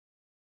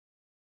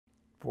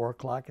4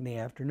 o'clock in the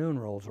afternoon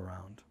rolls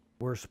around.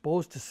 We're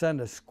supposed to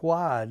send a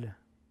squad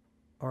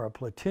or a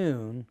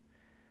platoon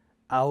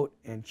out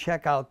and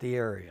check out the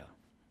area.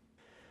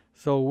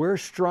 So we're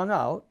strung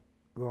out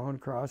going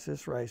across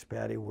this rice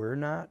paddy. We're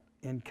not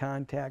in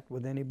contact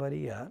with anybody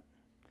yet.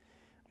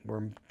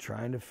 We're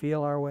trying to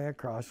feel our way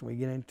across, and we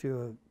get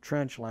into a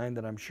trench line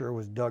that I'm sure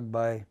was dug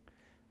by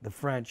the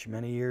French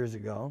many years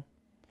ago.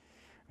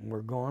 And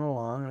we're going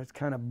along, and it's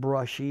kind of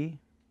brushy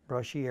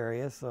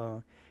area,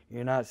 so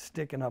you're not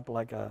sticking up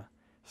like a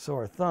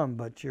sore thumb,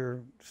 but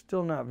you're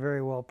still not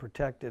very well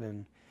protected,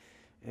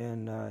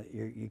 and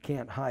you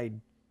can't hide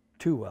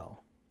too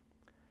well.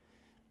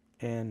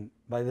 And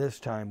by this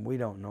time, we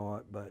don't know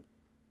it, but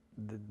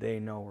they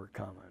know we're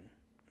coming,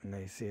 and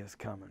they see us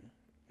coming.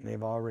 And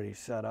they've already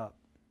set up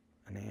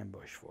an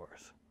ambush for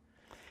us.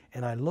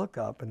 And I look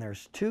up, and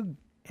there's 2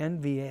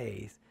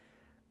 NVAs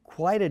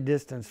quite a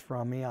distance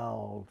from me,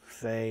 I'll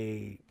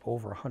say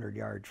over 100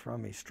 yards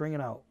from me,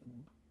 stringing out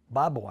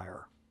barbed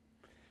wire.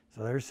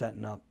 So they're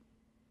setting up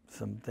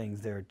some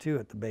things there too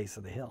at the base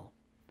of the hill.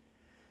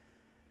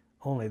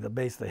 Only the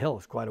base of the hill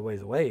is quite a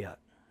ways away yet.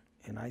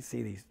 And I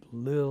see these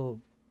little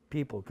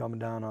people coming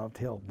down off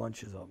the hill,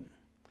 bunches of them.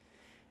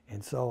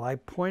 And so I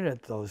pointed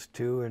at those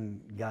 2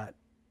 and got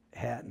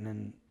Hatton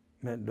and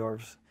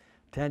Mittendorf's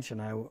attention.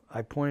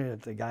 I pointed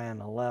at the guy on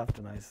the left,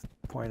 and I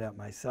pointed at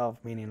myself,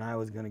 meaning I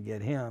was going to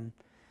get him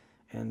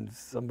and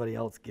somebody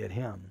else get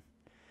him.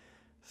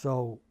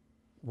 So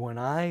when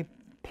I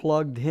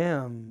plugged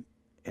him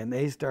and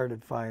they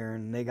started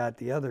firing and they got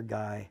the other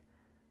guy,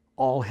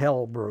 all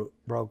hell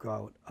broke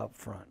out up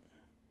front.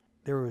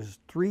 There was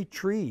 3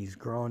 trees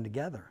growing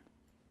together.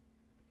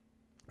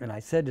 And I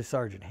said to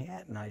Sergeant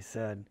Hatton, I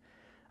said,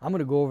 I'm going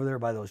to go over there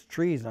by those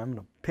trees and I'm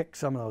going to pick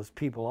some of those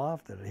people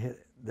off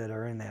that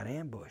are in that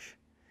ambush.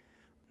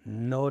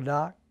 No,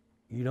 Doc,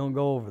 you don't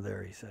go over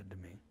there, he said to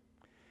me.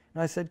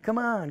 And I said, come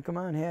on,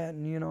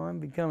 Hatton, you know, I'm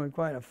becoming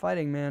quite a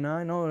fighting man.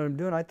 I know what I'm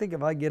doing. I think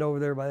if I get over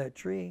there by that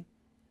tree,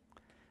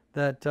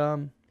 that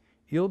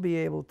you'll be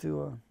able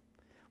to,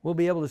 we'll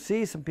be able to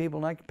see some people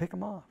and I can pick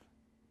them off.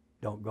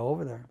 Don't go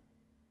over there.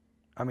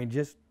 I mean,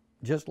 just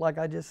like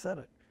I just said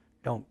it.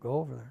 Don't go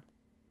over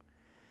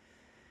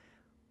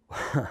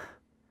there.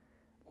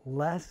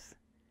 Less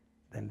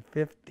than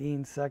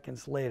 15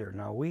 seconds later.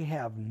 Now, we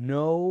have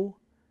no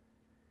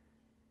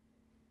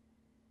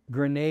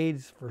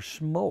grenades for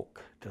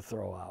smoke to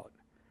throw out.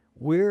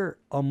 We're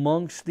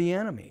amongst the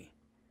enemy,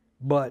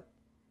 but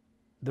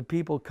the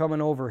people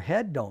coming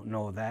overhead don't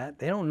know that.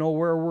 They don't know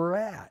where we're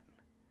at.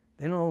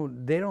 They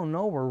don't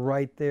know we're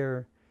right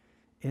there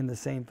in the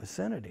same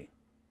vicinity.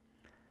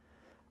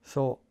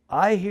 So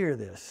I hear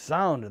this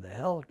sound of the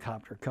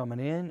helicopter coming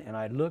in, and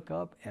I look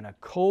up, and a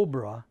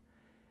Cobra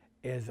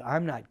is,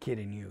 I'm not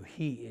kidding you,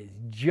 he is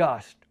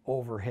just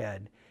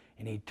overhead.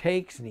 And he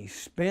takes and he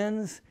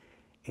spins,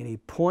 and he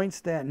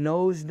points that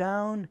nose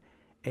down,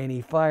 and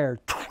he fired,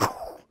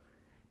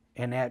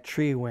 and that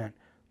tree went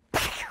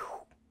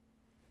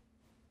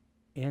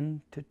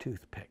into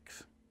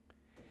toothpicks.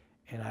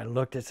 And I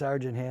looked at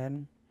Sergeant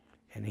Hatton,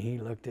 and he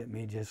looked at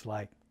me just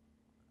like,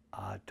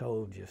 I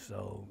told you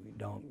so,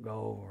 don't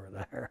go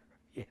over there.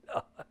 You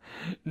know?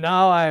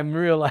 Now I'm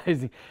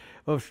realizing,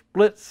 a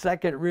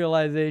split-second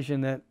realization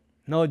that,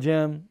 no,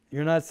 Jim,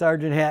 you're not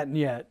Sergeant Hatton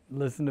yet.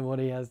 Listen to what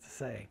he has to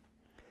say.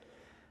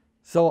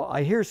 So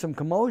I hear some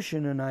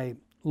commotion, and I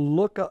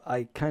look up,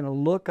 I kind of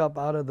look up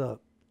out of the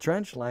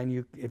trench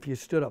line. If you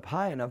stood up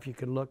high enough, you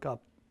could look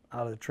up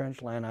out of the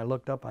trench line. I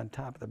looked up on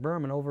top of the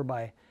berm, and over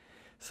by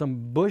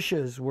some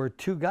bushes were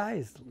 2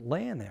 guys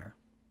laying there.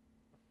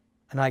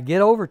 And I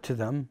get over to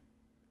them,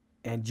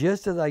 and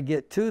just as I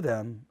get to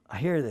them, I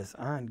hear this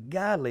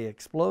ungodly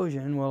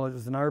explosion. Well, it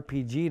was an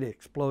RPG that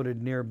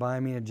exploded nearby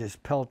me and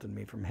just pelted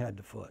me from head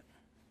to foot.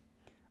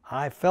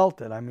 I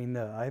felt it. I mean,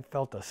 I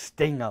felt the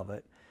sting of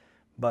it.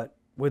 But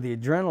with the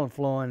adrenaline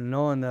flowing,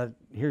 knowing that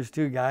here's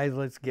 2 guys,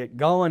 let's get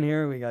going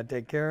here. We got to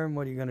take care of them.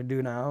 What are you going to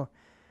do now?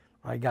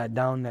 I got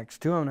down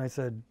next to them, and I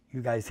said,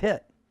 you guys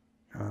hit.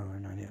 Oh, we're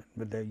not hit.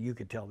 But you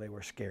could tell they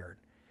were scared.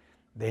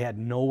 They had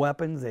no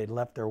weapons. They'd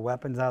left their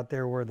weapons out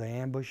there where the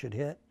ambush had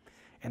hit.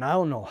 And I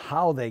don't know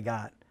how they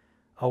got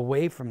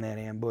away from that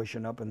ambush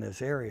and up in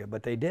this area,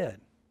 but they did.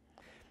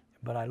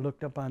 But I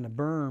looked up on the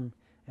berm,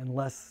 and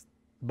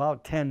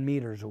about 10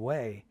 meters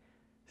away,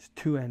 there's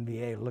 2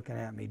 NVA looking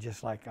at me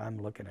just like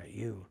I'm looking at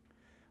you.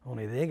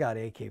 Only they got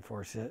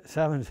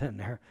AK-47s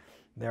in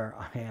their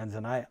hands,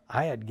 and I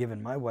had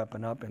given my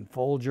weapon up, and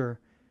Folger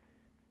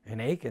and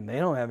Aiken, they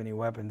don't have any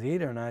weapons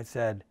either. And I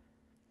said,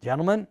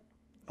 gentlemen,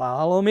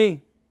 follow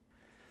me.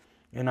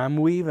 And I'm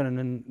weaving,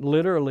 and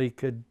literally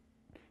could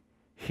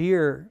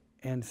hear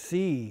and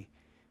see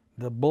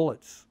the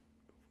bullets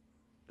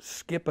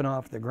skipping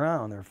off the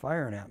ground. They're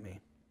firing at me.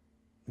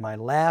 My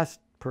last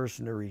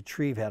person to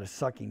retrieve had a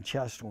sucking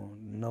chest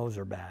wound, and those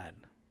are bad.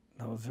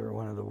 Those are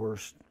one of the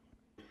worst.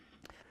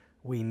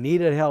 We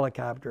needed a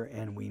helicopter,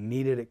 and we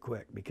needed it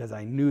quick, because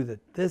I knew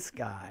that this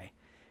guy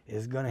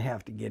is going to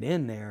have to get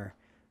in there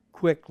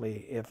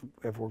quickly if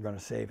we're going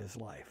to save his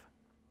life.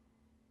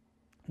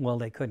 Well,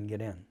 they couldn't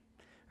get in.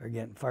 or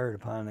getting fired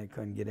upon. They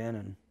couldn't get in,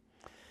 and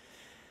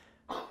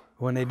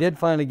when they did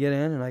finally get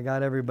in, and I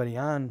got everybody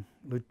on,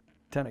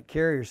 Lieutenant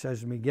Carrier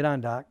says to me, "Get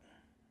on, Doc."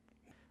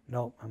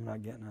 "Nope, I'm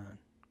not getting on."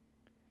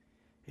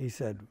 He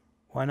said,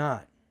 "Why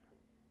not?"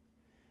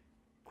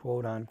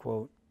 Quote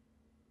unquote,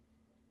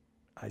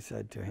 I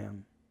said to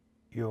him,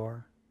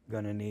 "You're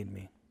gonna need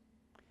me."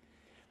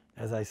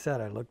 As I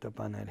said, I looked up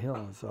on that hill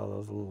and saw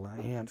those little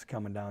ants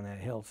coming down that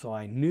hill, so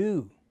I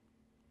knew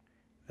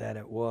that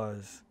it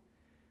was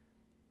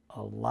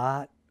a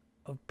lot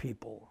of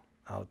people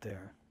out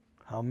there.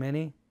 How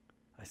many?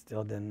 I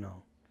still didn't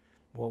know.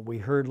 What we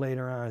heard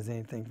later on is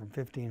anything from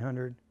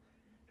 1,500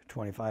 to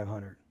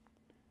 2,500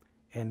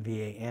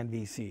 NVA and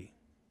VC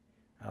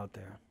out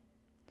there.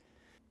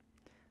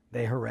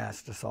 They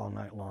harassed us all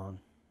night long.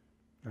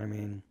 I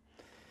mean,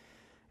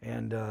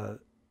 and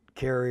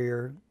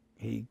Carrier,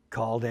 he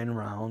called in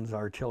rounds,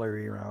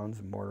 artillery rounds,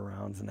 and mortar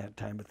rounds, and that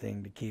type of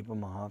thing to keep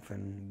them off.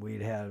 And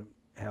we'd have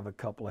a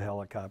couple of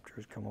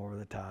helicopters come over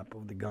the top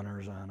of the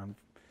gunners on them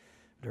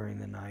during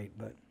the night.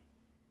 But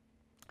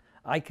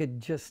I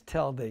could just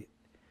tell they're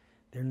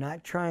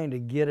not trying to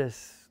get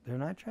us. They're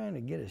not trying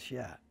to get us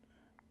yet.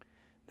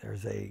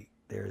 There's a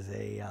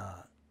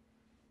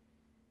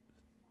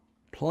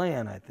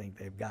plan I think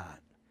they've got,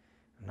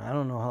 and I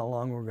don't know how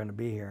long we're going to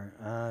be here.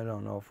 I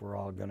don't know if we're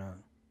all going to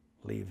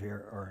leave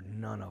here, or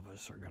none of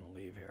us are going to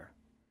leave here.